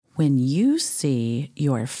When you see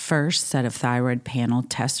your first set of thyroid panel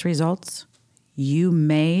test results, you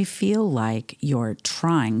may feel like you're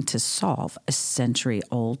trying to solve a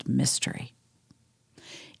century-old mystery.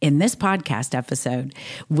 In this podcast episode,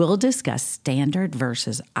 we'll discuss standard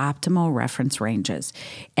versus optimal reference ranges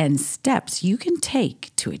and steps you can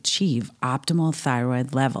take to achieve optimal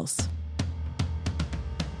thyroid levels.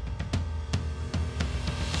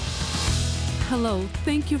 Hello,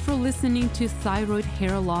 thank you for listening to Thyroid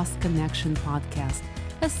Hair Loss Connection podcast,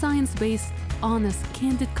 a science-based, honest,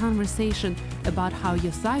 candid conversation about how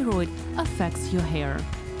your thyroid affects your hair.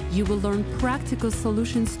 You will learn practical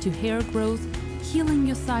solutions to hair growth, healing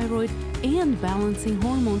your thyroid, and balancing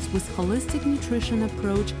hormones with holistic nutrition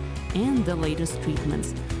approach and the latest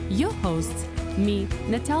treatments. Your hosts, me,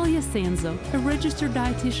 Natalia Sanzo, a registered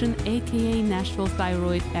dietitian, aka Nashville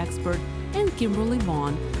thyroid expert, and Kimberly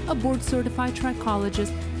Vaughn, a board-certified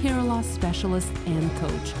trichologist, hair loss specialist, and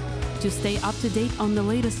coach. To stay up to date on the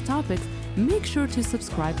latest topics, make sure to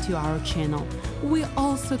subscribe to our channel. We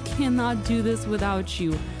also cannot do this without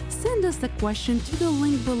you. Send us a question to the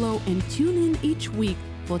link below and tune in each week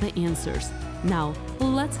for the answers. Now,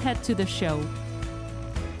 let's head to the show.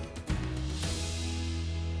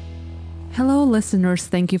 Hello, listeners.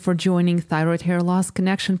 Thank you for joining Thyroid Hair Loss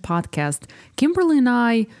Connection podcast. Kimberly and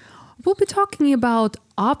I will be talking about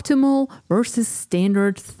optimal versus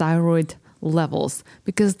standard thyroid levels,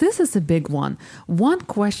 because this is a big one. One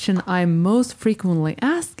question I most frequently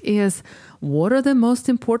ask is, what are the most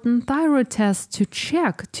important thyroid tests to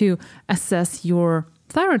check to assess your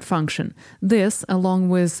thyroid function? This, along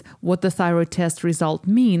with what the thyroid test result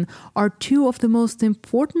mean, are two of the most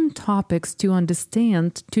important topics to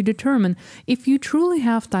understand to determine if you truly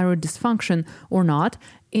have thyroid dysfunction or not,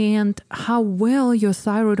 and how well your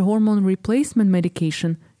thyroid hormone replacement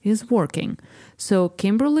medication is working. So,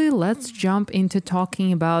 Kimberly, let's jump into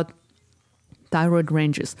talking about thyroid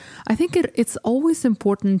ranges. I think it's always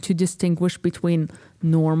important to distinguish between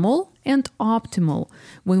normal and optimal.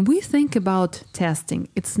 When we think about testing,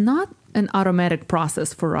 it's not an automatic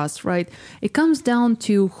process for us, right? It comes down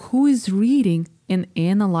to who is reading and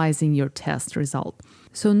analyzing your test result.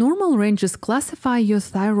 So normal ranges classify your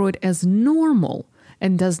thyroid as normal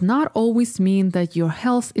and does not always mean that your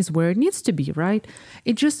health is where it needs to be, right?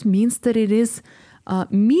 It just means that it is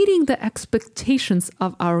meeting the expectations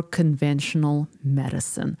of our conventional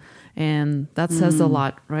medicine. And that says a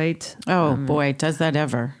lot, right? Oh boy, does that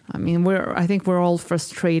ever. I mean, I think we're all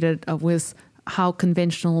frustrated with how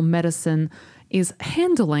conventional medicine is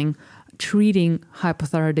handling treating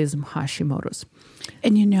hypothyroidism Hashimoto's.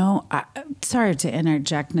 And sorry to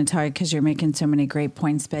interject, Natalia, because you're making so many great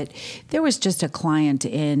points, but there was just a client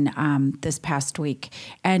in this past week,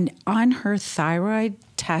 and on her thyroid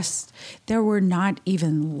test, there were not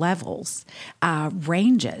even levels,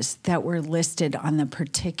 ranges that were listed on the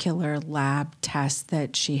particular lab test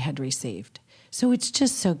that she had received. So it's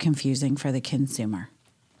just so confusing for the consumer.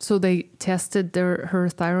 So they tested her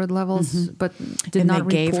thyroid levels, but did not report?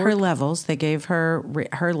 They gave her levels. They gave her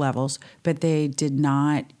levels, but they did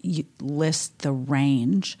not list the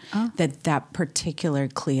range that particular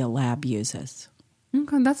CLIA lab uses.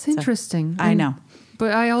 Okay, that's interesting. I know.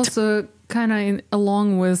 But I also kind of,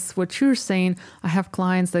 along with what you're saying, I have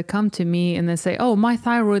clients that come to me and they say, oh, my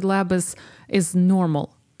thyroid lab is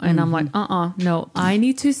normal. And I'm like, no, I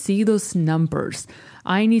need to see those numbers.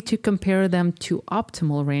 I need to compare them to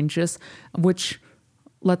optimal ranges, which,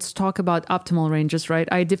 let's talk about optimal ranges, right?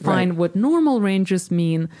 I define what normal ranges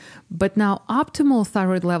mean, but now optimal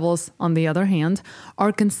thyroid levels, on the other hand,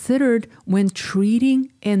 are considered when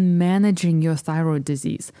treating and managing your thyroid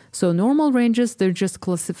disease. So normal ranges, they're just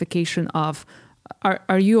classification of,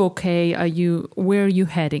 are you okay? Where are you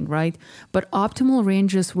heading, right? But optimal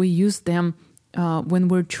ranges, we use them when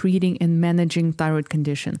we're treating and managing thyroid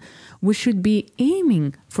condition. We should be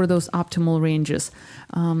aiming for those optimal ranges.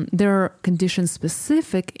 They're condition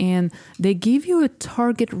specific and they give you a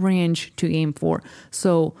target range to aim for.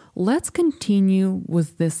 So let's continue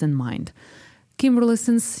with this in mind. Kimberly,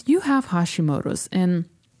 since you have Hashimoto's, and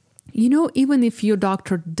even if your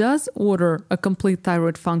doctor does order a complete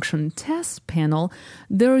thyroid function test panel,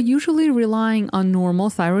 they're usually relying on normal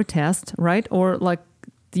thyroid test, right? Or like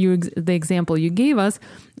the example you gave us,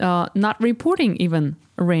 not reporting even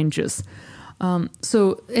ranges.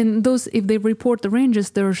 So in those, if they report the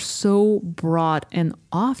ranges, they're so broad and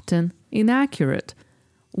often inaccurate.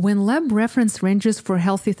 When lab reference ranges for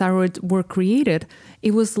healthy thyroid were created,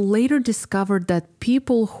 it was later discovered that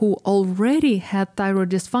people who already had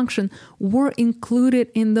thyroid dysfunction were included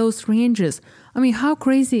in those ranges. I mean, how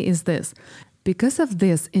crazy is this? Because of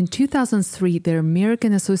this, in 2003, the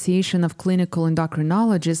American Association of Clinical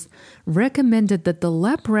Endocrinologists recommended that the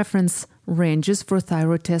lab reference ranges for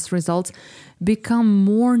thyroid test results become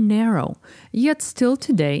more narrow. Yet still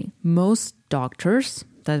today, most doctors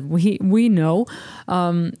that we know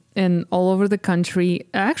and all over the country,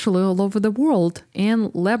 actually all over the world,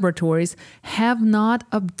 and laboratories have not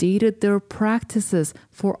updated their practices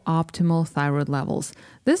for optimal thyroid levels.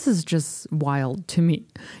 This is just wild to me,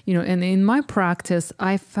 and in my practice,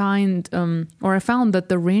 I found that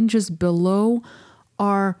the ranges below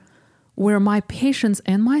are where my patients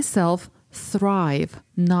and myself thrive,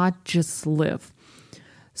 not just live.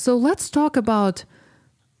 So let's talk about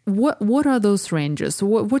what are those ranges?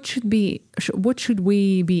 What should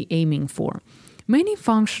we be aiming for? Many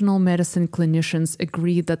functional medicine clinicians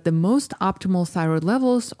agree that the most optimal thyroid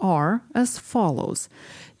levels are as follows.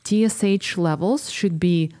 TSH levels should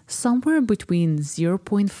be somewhere between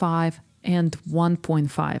 0.5 and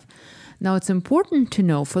 1.5. Now, it's important to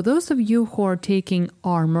know, for those of you who are taking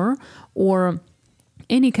Armour or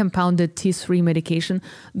any compounded T3 medication,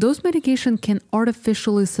 those medication can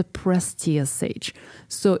artificially suppress TSH.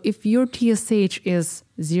 So if your TSH is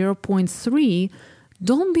 0.3,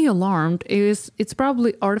 don't be alarmed. It's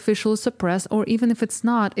probably artificially suppressed, or even if it's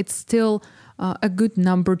not, it's still a good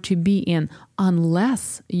number to be in,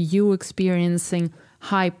 unless you're experiencing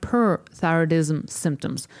hyperthyroidism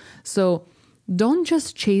symptoms. So don't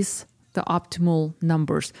just chase the optimal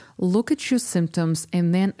numbers. Look at your symptoms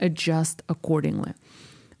and then adjust accordingly.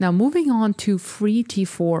 Now, moving on to free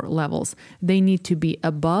T4 levels, they need to be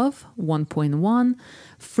above 1.1.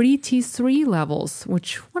 Free T3 levels,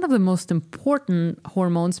 which one of the most important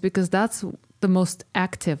hormones because that's the most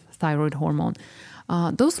active thyroid hormone.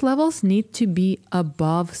 Those levels need to be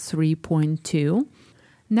above 3.2.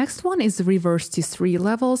 Next one is reverse T3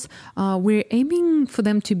 levels. We're aiming for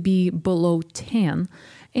them to be below 10.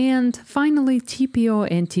 And finally, TPO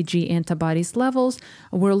and TG antibodies levels,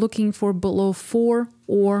 we're looking for below 4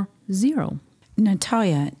 or 0.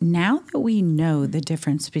 Natalia, now that we know the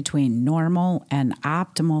difference between normal and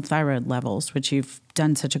optimal thyroid levels, which you've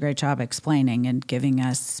done such a great job explaining and giving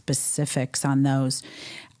us specifics on those,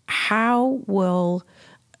 how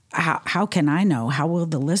can I know, how will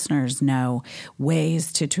the listeners know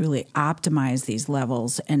ways to truly optimize these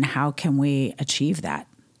levels, and how can we achieve that?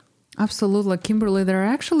 Absolutely, Kimberly. There are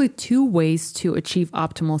actually two ways to achieve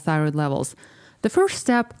optimal thyroid levels. The first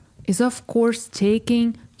step is, of course,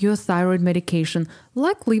 taking your thyroid medication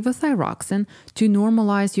like levothyroxine to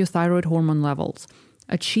normalize your thyroid hormone levels.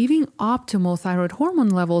 Achieving optimal thyroid hormone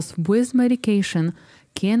levels with medication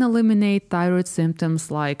can eliminate thyroid symptoms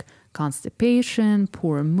like constipation,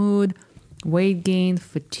 poor mood, weight gain,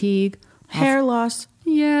 fatigue, hair loss.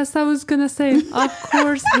 Yes, I was going to say, of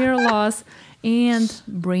course, hair loss and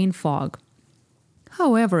brain fog.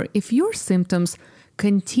 However, if your symptoms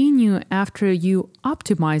continue after you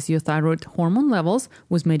optimize your thyroid hormone levels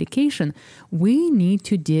with medication, we need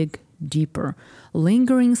to dig deeper.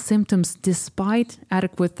 Lingering symptoms despite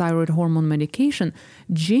adequate thyroid hormone medication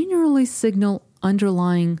generally signal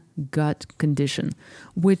underlying gut condition,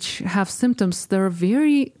 which have symptoms that are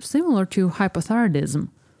very similar to hypothyroidism.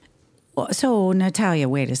 So, Natalia,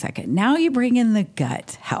 wait a second. Now you bring in the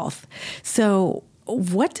gut health. So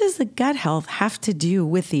what does the gut health have to do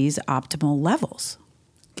with these optimal levels?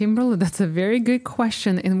 Kimberly, that's a very good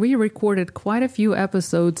question. And we recorded quite a few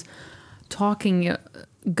episodes talking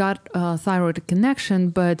gut-thyroid connection,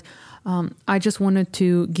 but I just wanted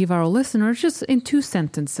to give our listeners, just in 2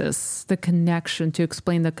 sentences, the connection, to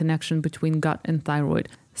explain the connection between gut and thyroid.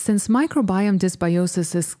 Since microbiome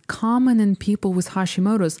dysbiosis is common in people with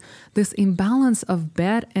Hashimoto's, this imbalance of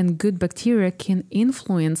bad and good bacteria can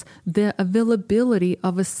influence the availability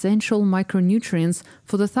of essential micronutrients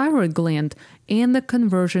for the thyroid gland and the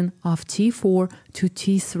conversion of T4 to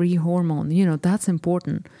T3 hormone. That's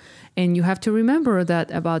important. And you have to remember that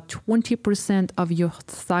about 20% of your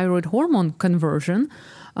thyroid hormone conversion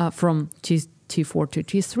from T4 to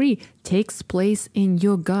T3 takes place in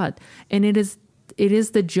your gut. And it is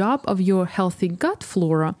the job of your healthy gut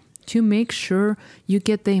flora to make sure you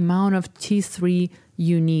get the amount of T3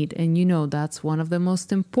 you need. And that's one of the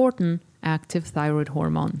most important active thyroid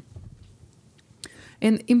hormone.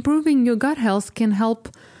 And improving your gut health can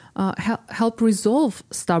help resolve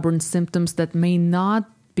stubborn symptoms that may not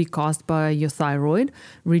be caused by your thyroid,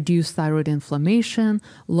 reduce thyroid inflammation,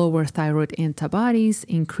 lower thyroid antibodies,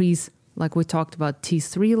 increase, like we talked about,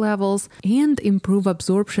 T3 levels, and improve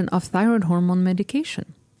absorption of thyroid hormone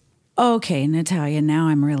medication. Okay, Natalia, now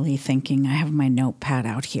I'm really thinking. I have my notepad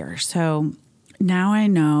out here. So now I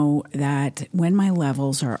know that when my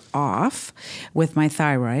levels are off with my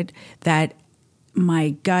thyroid, that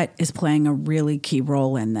my gut is playing a really key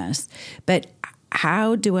role in this. But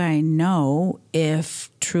how do I know if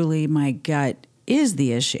truly my gut is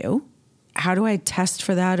the issue? How do I test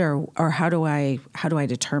for that, or how do I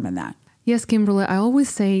determine that? Yes, Kimberly, I always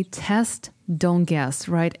say test, don't guess,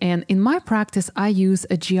 right? And in my practice, I use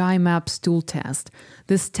a GI map stool test.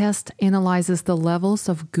 This test analyzes the levels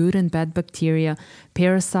of good and bad bacteria,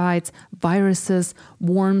 parasites, viruses,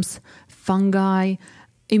 worms, fungi,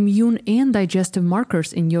 immune and digestive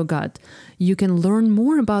markers in your gut. You can learn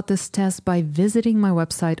more about this test by visiting my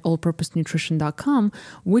website, allpurposenutrition.com,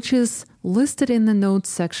 which is listed in the notes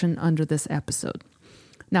section under this episode.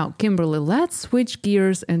 Now, Kimberly, let's switch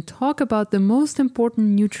gears and talk about the most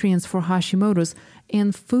important nutrients for Hashimoto's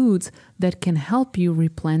and foods that can help you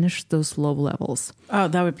replenish those low levels. Oh,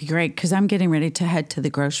 that would be great, because I'm getting ready to head to the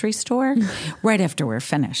grocery store right after we're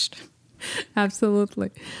finished.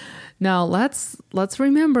 Absolutely. Now, let's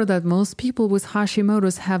remember that most people with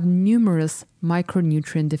Hashimoto's have numerous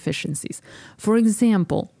micronutrient deficiencies. For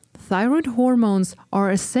example, thyroid hormones are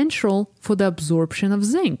essential for the absorption of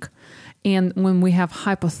zinc. And when we have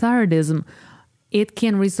hypothyroidism, it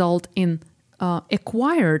can result in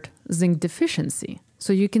acquired zinc deficiency.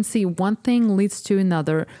 So you can see one thing leads to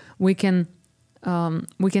another. We can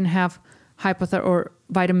have hypothyroid or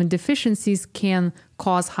vitamin deficiencies can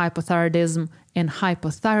cause hypothyroidism, and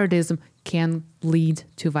hypothyroidism can lead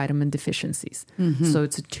to vitamin deficiencies. Mm-hmm. So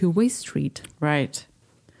it's a two-way street. Right.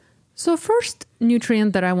 So first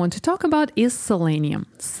nutrient that I want to talk about is selenium.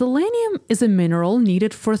 Selenium is a mineral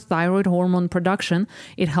needed for thyroid hormone production.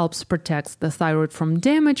 It helps protect the thyroid from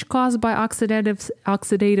damage caused by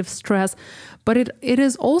oxidative stress, but it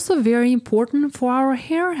is also very important for our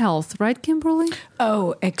hair health, right, Kimberly?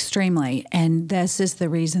 Oh, extremely. And this is the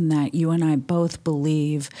reason that you and I both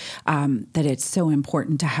believe that it's so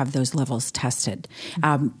important to have those levels tested,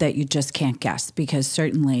 that you just can't guess, because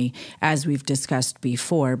certainly, as we've discussed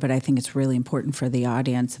before, but I think it's really important for the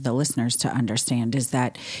audience, the listeners to understand, is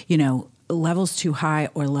that, levels too high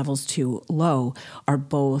or levels too low are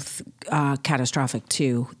both catastrophic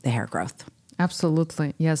to the hair growth.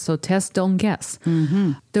 Absolutely. Yes. So test, don't guess.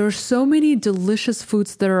 Mm-hmm. There are so many delicious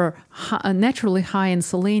foods that are naturally high in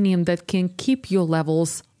selenium that can keep your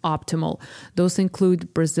levels optimal. Those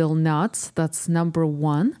include Brazil nuts. That's number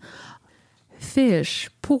one. Fish,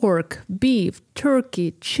 pork, beef,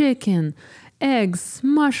 turkey, chicken, eggs,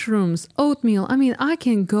 mushrooms, oatmeal. I mean, I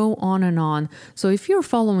can go on and on. So if you're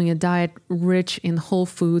following a diet rich in whole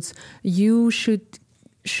foods, you should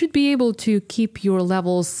be able to keep your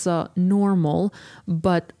levels normal,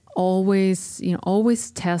 but always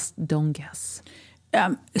test, don't guess.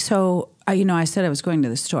 So I said I was going to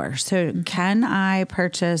the store. So can I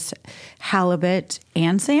purchase halibut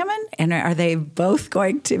and salmon? And are they both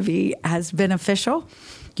going to be as beneficial?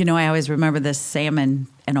 I always remember the salmon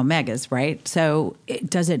and omegas, right? So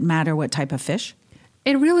does it matter what type of fish?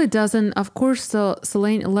 It really doesn't. Of course, the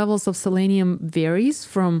levels of selenium varies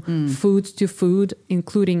from food to food,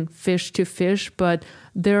 including fish to fish, but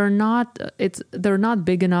they're not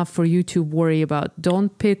big enough for you to worry about.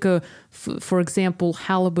 Don't pick for example,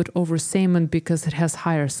 halibut over salmon because it has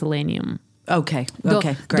higher selenium. Okay,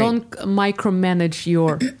 great. Don't micromanage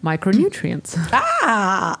your micronutrients.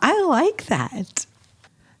 I like that.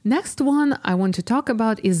 Next one I want to talk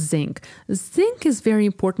about is zinc. Zinc is very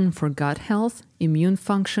important for gut health, immune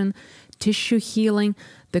function, tissue healing,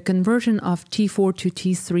 the conversion of T4 to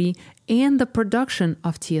T3, and the production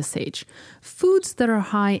of TSH. Foods that are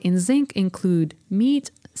high in zinc include meat,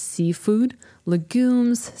 seafood,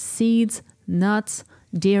 legumes, seeds, nuts,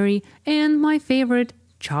 dairy, and my favorite,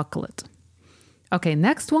 chocolate. Okay,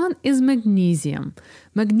 next one is magnesium.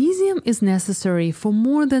 Magnesium is necessary for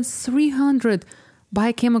more than 300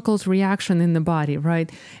 biochemicals reaction in the body, right?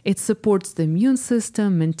 It supports the immune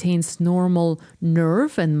system, maintains normal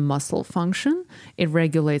nerve and muscle function. It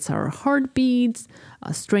regulates our heartbeats,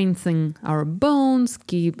 strengthens our bones,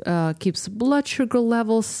 keeps blood sugar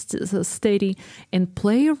levels steady, and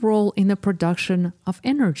play a role in the production of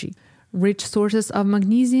energy. Rich sources of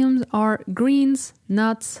magnesium are greens,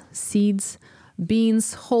 nuts, seeds,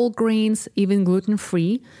 beans, whole grains, even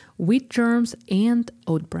gluten-free, wheat germs, and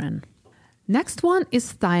oat bran. Next one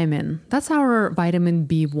is thiamine. That's our vitamin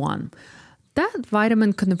B1. That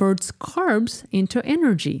vitamin converts carbs into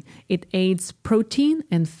energy. It aids protein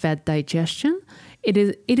and fat digestion. It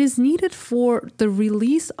is needed for the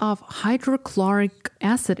release of hydrochloric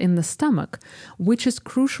acid in the stomach, which is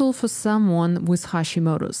crucial for someone with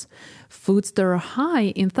Hashimoto's. Foods that are high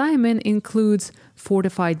in thiamine includes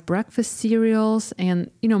fortified breakfast cereals,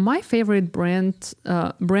 and my favorite brand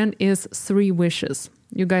is 3 Wishes.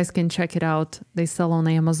 You guys can check it out. They sell on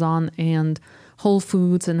Amazon, and Whole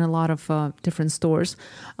Foods and a lot of different stores.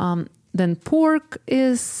 Then pork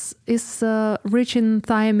is rich in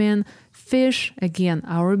thiamine. Fish, again,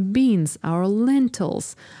 our beans, our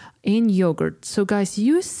lentils, and yogurt. So guys,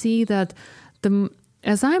 you see that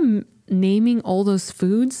as I'm naming all those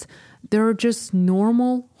foods, they're just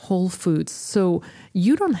normal whole foods. So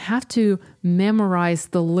you don't have to memorize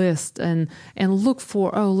the list and look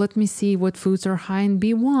for, let me see what foods are high in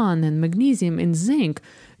B1 and magnesium and zinc.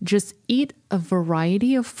 Just eat a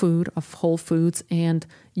variety of food, of whole foods, and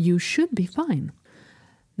you should be fine.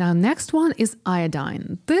 Now, next one is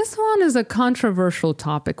iodine. This one is a controversial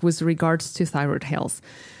topic with regards to thyroid health.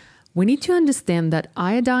 We need to understand that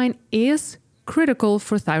iodine is critical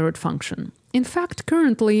for thyroid function. In fact,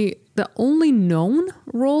 currently, the only known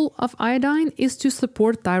role of iodine is to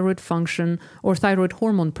support thyroid function or thyroid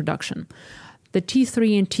hormone production. The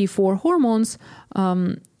T3 and T4 hormones,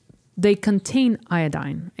 they contain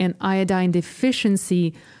iodine, and iodine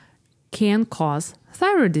deficiency can cause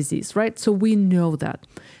thyroid disease, right? So we know that.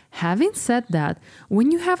 Having said that,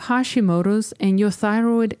 when you have Hashimoto's and your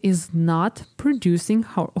thyroid is not producing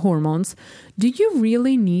hormones, do you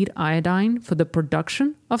really need iodine for the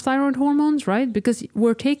production of thyroid hormones, right? Because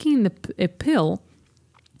we're taking a pill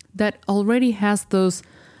that already has those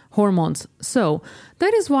hormones. So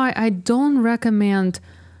that is why I don't recommend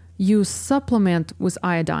you supplement with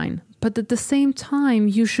iodine. But at the same time,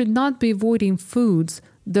 you should not be avoiding foods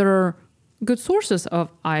that are good sources of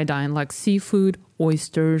iodine, like seafood,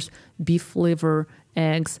 oysters, beef liver,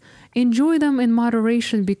 eggs. Enjoy them in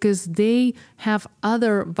moderation because they have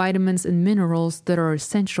other vitamins and minerals that are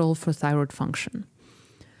essential for thyroid function.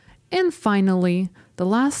 And finally, the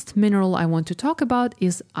last mineral I want to talk about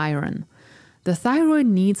is iron. The thyroid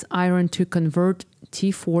needs iron to convert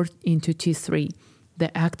T4 into T3,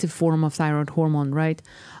 the active form of thyroid hormone, right?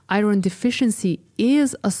 Iron deficiency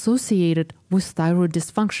is associated with thyroid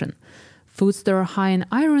dysfunction. Foods that are high in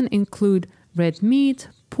iron include red meat,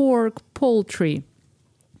 pork, poultry.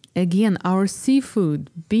 Again, our seafood,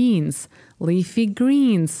 beans, leafy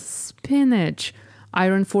greens, spinach,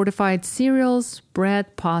 iron-fortified cereals,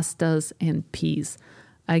 bread, pastas, and peas.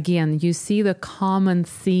 Again, you see the common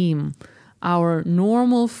theme. Our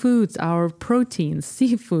normal foods, our proteins,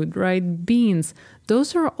 seafood, right? Beans,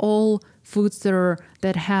 those are all foods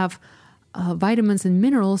that have vitamins and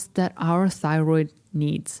minerals that our thyroid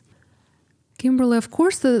needs. Kimberly, of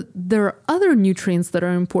course, there are other nutrients that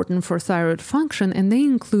are important for thyroid function, and they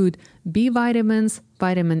include B vitamins,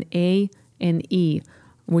 vitamin A, and E,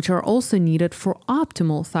 which are also needed for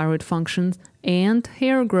optimal thyroid function and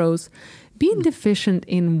hair growth. Being deficient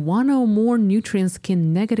in one or more nutrients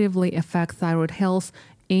can negatively affect thyroid health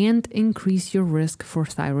and increase your risk for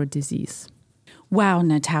thyroid disease. Wow,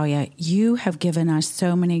 Natalia, you have given us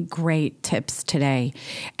so many great tips today,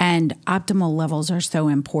 and optimal levels are so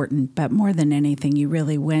important, but more than anything, you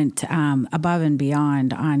really went above and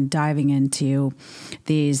beyond on diving into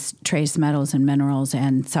these trace metals and minerals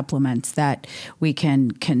and supplements that we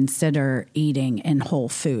can consider eating in whole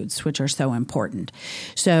foods, which are so important.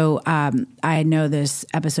 So I know this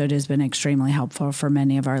episode has been extremely helpful for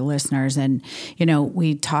many of our listeners, and,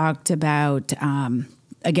 we talked about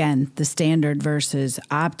again, the standard versus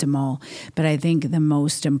optimal. But I think the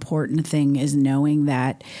most important thing is knowing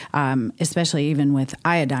that, especially even with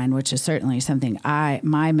iodine, which is certainly something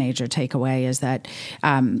my major takeaway is that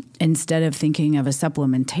instead of thinking of a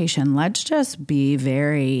supplementation, let's just be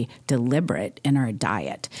very deliberate in our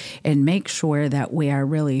diet and make sure that we are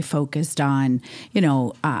really focused on,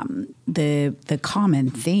 the common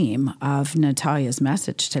theme of Natalia's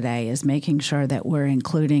message today is making sure that we're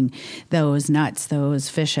including those nuts, those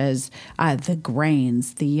fishes, the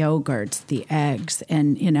grains, the yogurts, the eggs.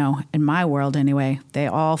 And, in my world anyway, they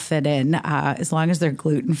all fit in as long as they're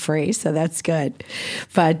gluten-free. So that's good.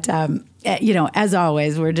 But, as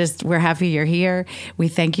always, we're happy you're here. We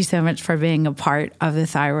thank you so much for being a part of the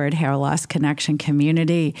Thyroid Hair Loss Connection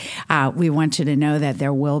community. We want you to know that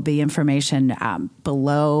there will be information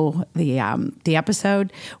below the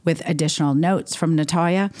episode with additional notes from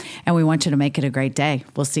Natalia, and we want you to make it a great day.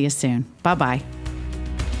 We'll see you soon. Bye-bye.